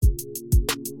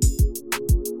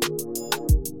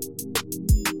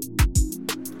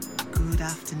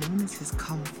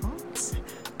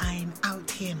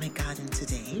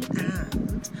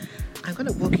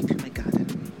going to walk you through my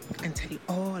garden and tell you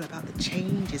all about the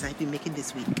changes I've been making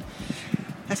this week.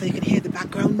 That's how you can hear the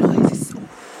background noise.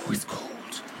 It's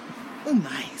cold. Oh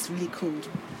my, it's really cold.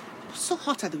 It was so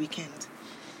hot at the weekend.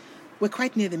 We're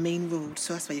quite near the main road,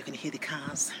 so that's why you can hear the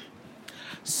cars.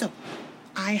 So,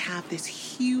 I have this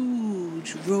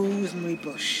huge rosemary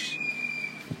bush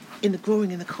growing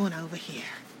in the corner over here.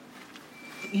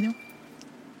 You know,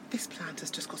 this plant has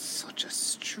just got such a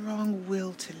strong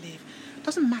will to live.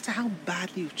 Doesn't matter how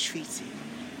badly you treat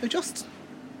it. You just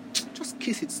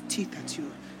kiss its teeth at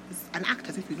you and act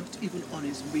as if you're not even on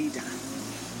its radar.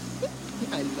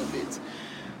 I love it.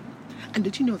 And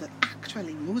did you know that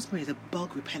actually rosemary is a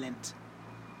bug repellent?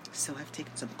 So I've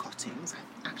taken some cuttings.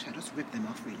 I just ripped them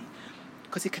off really,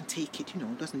 because it can take it.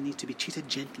 It doesn't need to be treated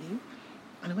gently.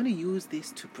 And I'm going to use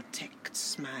this to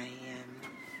protect my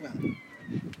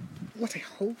what I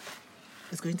hope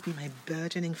is going to be my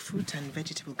burgeoning fruit and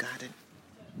vegetable garden.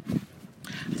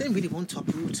 I didn't really want to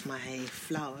uproot my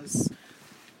flowers,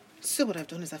 so what I've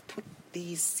done is I've put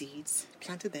these seeds,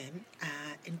 planted them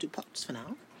into pots for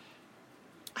now.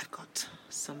 I've got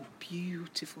some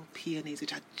beautiful peonies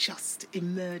which are just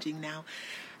emerging now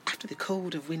after the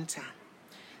cold of winter.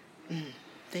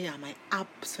 They are my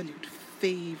absolute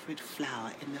favourite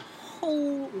flower in the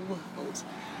whole world.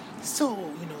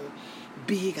 So,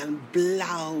 big and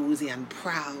blousy and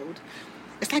proud.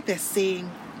 It's like they're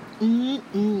saying,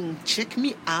 check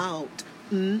me out.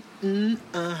 I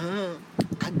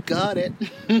got it.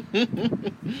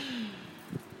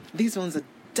 These ones are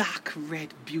dark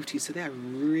red beauties, so they're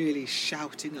really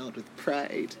shouting out with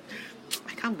pride.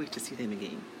 I can't wait to see them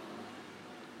again.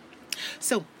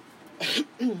 So,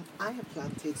 I have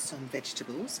planted some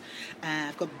vegetables.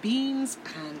 I've got beans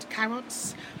and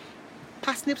carrots,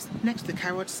 parsnips next to the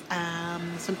carrots,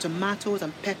 some tomatoes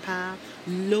and pepper,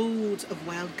 loads of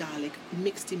wild garlic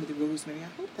mixed in with the rosemary. I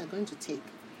hope they're going to take.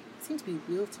 They seem to be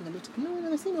wilting a little bit. No,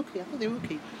 they seem okay. I thought they were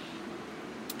okay.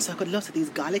 So I've got lots of these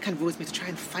garlic and rosemary to try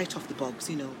and fight off the bugs,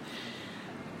 And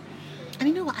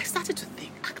you know what? I started to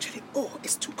think, actually,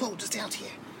 it's too cold to stay out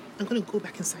here. I'm going to go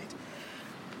back inside.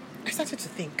 I started to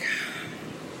think,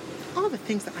 all the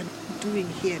things that I'm doing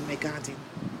here in my garden,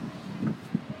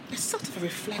 it's sort of a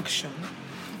reflection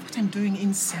of what I'm doing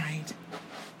inside,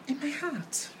 in my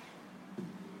heart.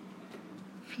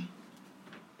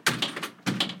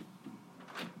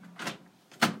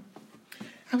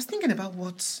 I was thinking about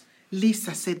what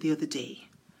Lisa said the other day.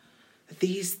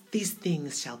 These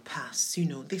things shall pass,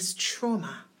 this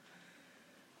trauma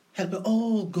that we're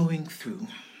all going through.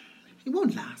 It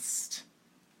won't last.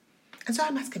 And so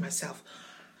I'm asking myself,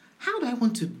 how do I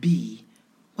want to be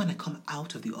when I come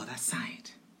out of the other side?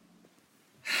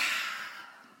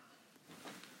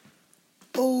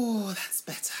 Oh, that's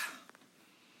better.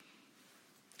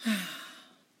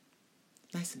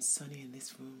 Nice and sunny in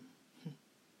this room.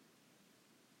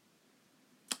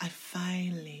 I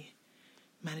finally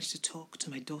managed to talk to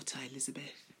my daughter,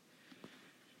 Elizabeth.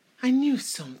 I knew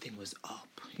something was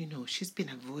up. She's been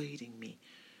avoiding me.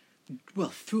 Well,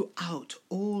 throughout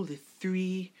all the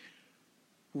 3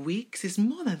 weeks, it's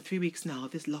more than 3 weeks now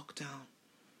of this lockdown.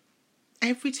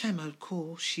 Every time I would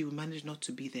call, she would manage not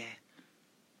to be there.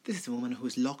 This is a woman who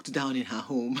is locked down in her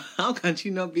home. How can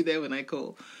she not be there when I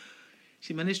call?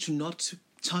 She managed to not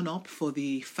turn up for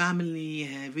the family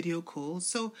video calls.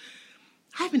 So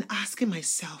I've been asking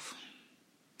myself,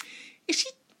 is she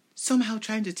somehow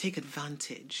trying to take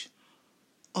advantage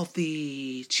of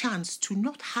the chance to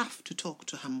not have to talk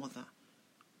to her mother?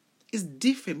 It's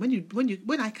different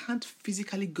when I can't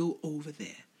physically go over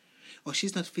there, or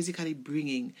she's not physically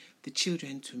bringing the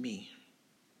children to me.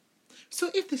 So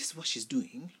if this is what she's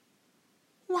doing,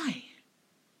 why?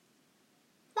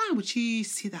 Why would she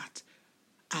see that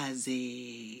as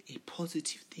a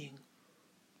positive thing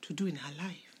to do in her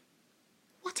life?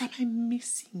 What am I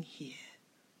missing here?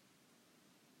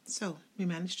 So we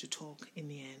managed to talk in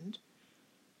the end,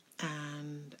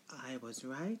 and I was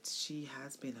right. She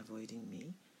has been avoiding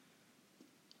me.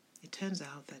 It turns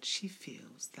out that she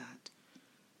feels that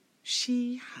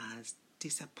she has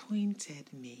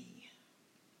disappointed me,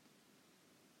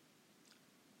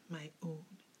 my own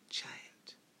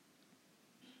child.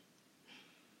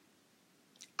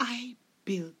 I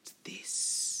built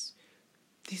this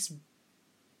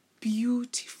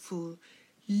beautiful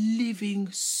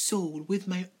living soul with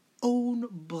my own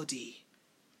body,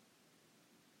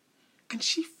 and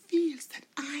she feels that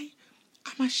I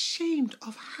am ashamed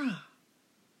of her.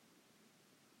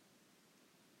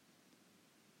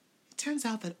 It turns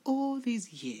out that all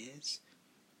these years,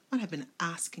 when I've been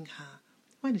asking her,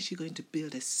 when is she going to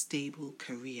build a stable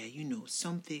career,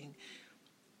 something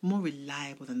more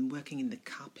reliable than working in the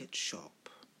carpet shop,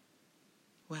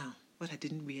 Well, what I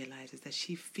didn't realize is that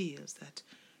she feels that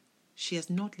she has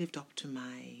not lived up to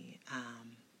my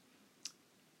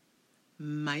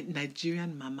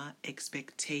Nigerian mama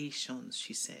expectations,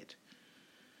 she said.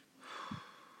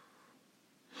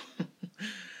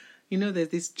 You know, there's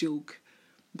this joke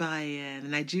by a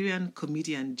Nigerian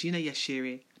comedian, Gina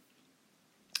Yashere.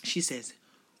 She says,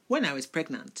 when I was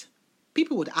pregnant,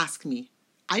 people would ask me,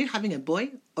 are you having a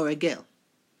boy or a girl?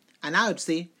 And I would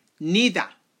say, neither.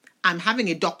 I'm having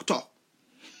a doctor.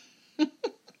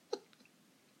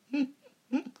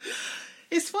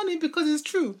 It's funny because it's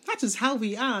true. That is how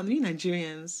we are, we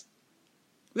Nigerians.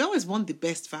 We always want the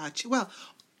best for our children. Well,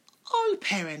 all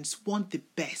parents want the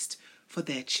best for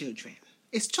their children.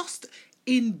 It's just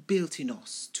inbuilt in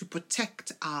us to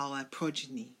protect our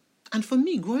progeny. And for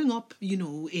me, growing up,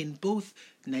 in both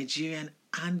Nigerian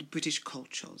and British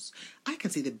cultures, I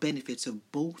can see the benefits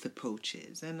of both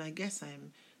approaches. And I guess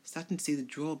I'm starting to see the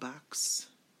drawbacks,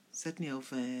 certainly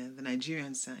of the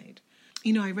Nigerian side.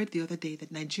 I read the other day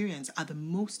that Nigerians are the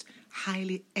most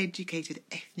highly educated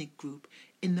ethnic group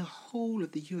in the whole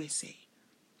of the USA.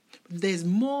 There's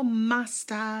more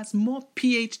masters, more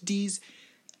PhDs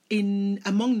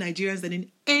among Nigerians than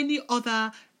in any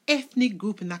other ethnic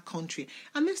group in that country.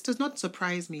 And this does not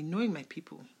surprise me, knowing my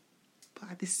people. But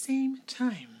at the same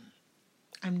time,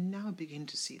 I'm now beginning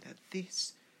to see that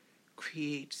this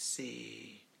creates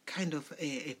a kind of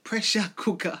a pressure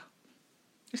cooker.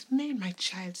 It's made my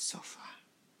child suffer.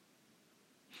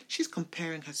 She's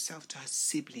comparing herself to her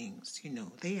siblings.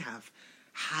 They have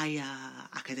higher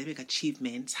academic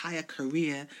achievements, higher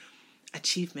career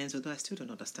achievements, although I still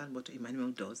don't understand what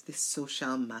Emmanuel does, this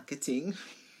social marketing.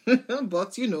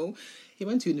 But, he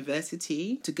went to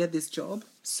university to get this job.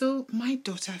 So my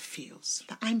daughter feels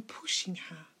that I'm pushing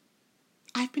her.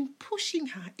 I've been pushing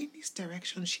her in this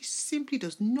direction. She simply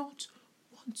does not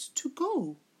want to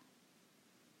go.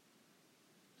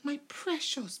 My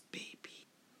precious baby.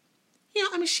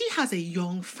 She has a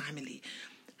young family.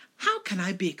 How can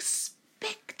I be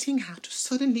expecting her to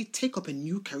suddenly take up a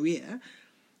new career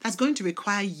that's going to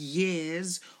require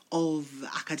years of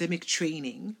academic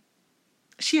training?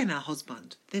 She and her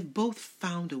husband, they've both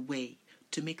found a way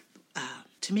to make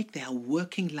their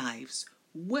working lives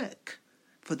work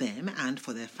for them and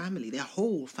for their family, their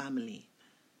whole family.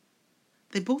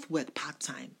 They both work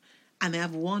part-time and they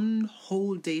have one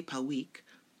whole day per week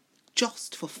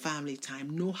just for family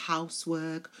time. No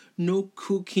housework, no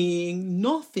cooking,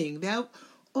 nothing. They've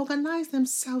organized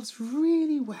themselves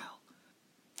really well.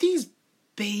 These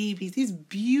babies, these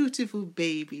beautiful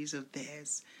babies of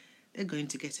theirs, they're going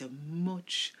to get a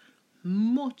much,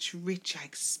 much richer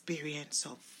experience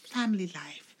of family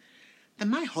life than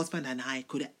my husband and I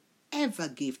could ever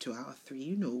give to our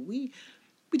three. We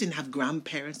didn't have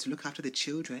grandparents to look after the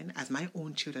children as my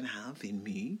own children have in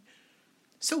me.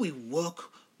 So we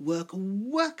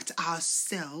worked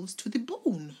ourselves to the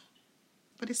bone.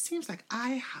 But it seems like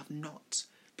I have not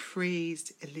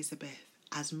praised Elizabeth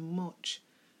as much.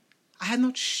 I had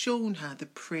not shown her the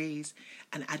praise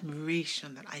and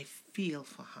admiration that I feel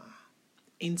for her.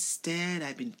 Instead,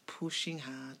 I've been pushing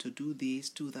her to do this,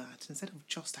 do that, instead of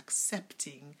just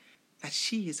accepting that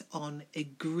she is on a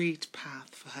great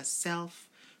path for herself,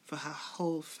 for her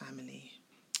whole family.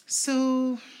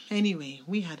 So, anyway,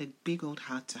 we had a big old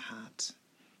heart-to-heart.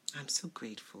 I'm so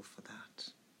grateful for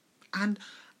that. And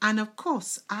of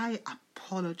course, I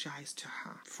apologize to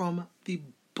her from the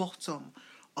bottom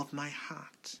of my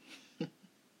heart.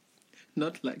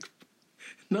 Not like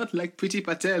Priti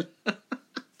Patel.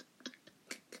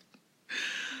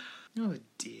 Oh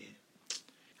dear.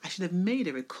 I should have made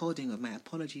a recording of my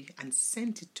apology and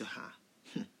sent it to her.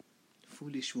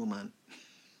 Foolish woman.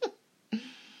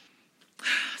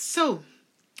 So,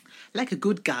 like a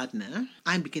good gardener,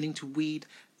 I'm beginning to weed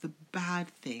the bad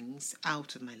things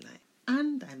out of my life.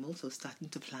 And I'm also starting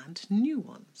to plant new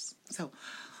ones. So,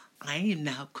 I am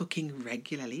now cooking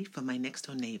regularly for my next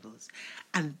door neighbours.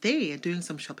 And they are doing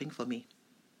some shopping for me.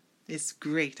 It's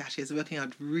great, actually. It's working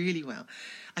out really well.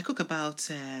 I cook about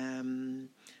 3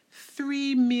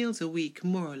 meals a week,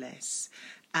 more or less.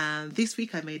 And this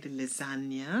week I made a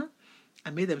lasagna. I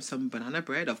made them some banana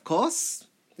bread, of course.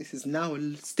 This is now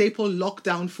a staple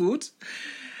lockdown food.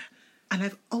 And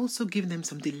I've also given them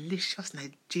some delicious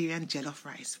Nigerian jollof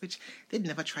rice, which they'd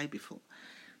never tried before.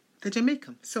 They're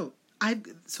Jamaican. So I've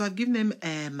given them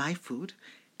my food,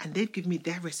 and they've given me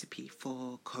their recipe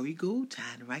for curry goat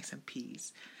and rice and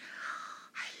peas.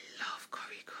 I love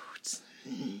curry goat.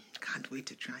 Can't wait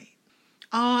to try it.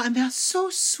 Oh, and they're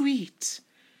so sweet.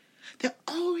 They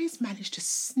always manage to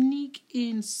sneak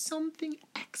in something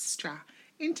extra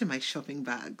into my shopping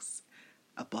bags.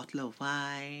 a bottle of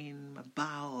wine, a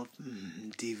bar of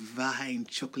divine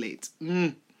chocolate.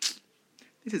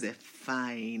 This is a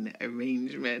fine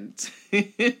arrangement.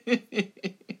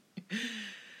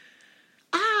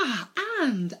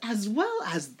 And as well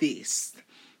as this,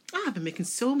 I've been making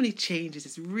so many changes.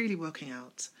 It's really working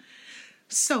out.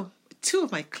 So, 2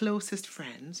 of my closest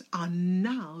friends are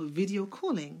now video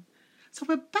calling. So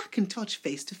we're back in touch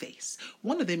face to face.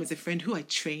 One of them is a friend who I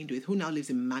trained with, who now lives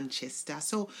in Manchester.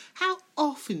 So how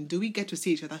often do we get to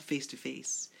see each other face to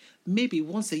face? Maybe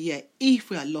once a year, if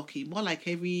we are lucky. More like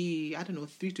every,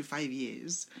 3 to 5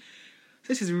 years.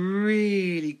 This is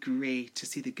really great to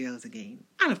see the girls again.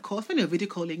 And of course, when you're video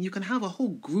calling, you can have a whole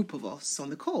group of us on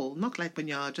the call, not like when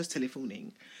you're just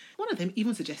telephoning. One of them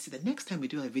even suggested that next time we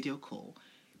do a video call,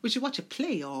 we should watch a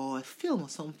play or a film or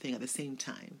something at the same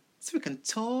time. So we can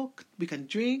talk, we can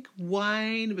drink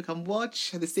wine, we can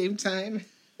watch at the same time.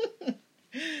 I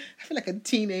feel like a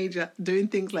teenager doing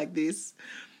things like this.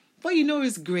 But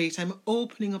it's great. I'm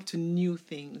opening up to new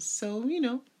things. So,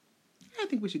 I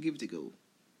think we should give it a go.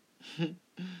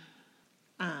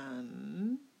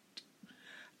 And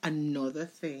another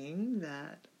thing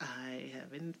that I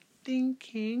have been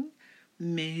thinking,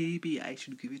 maybe I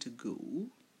should give it a go.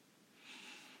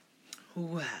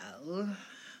 Well,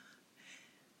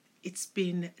 it's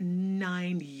been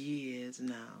 9 years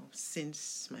now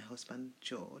since my husband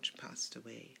George passed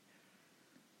away.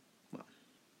 Well,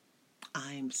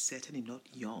 I'm certainly not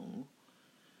young,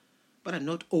 but I'm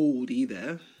not old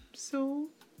either. So,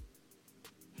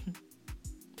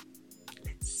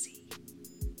 let's see.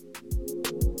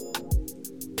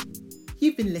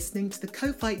 You've been listening to the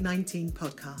Co-Fight 19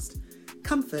 podcast.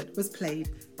 Comfort was played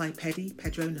by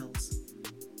Pedro Knowles.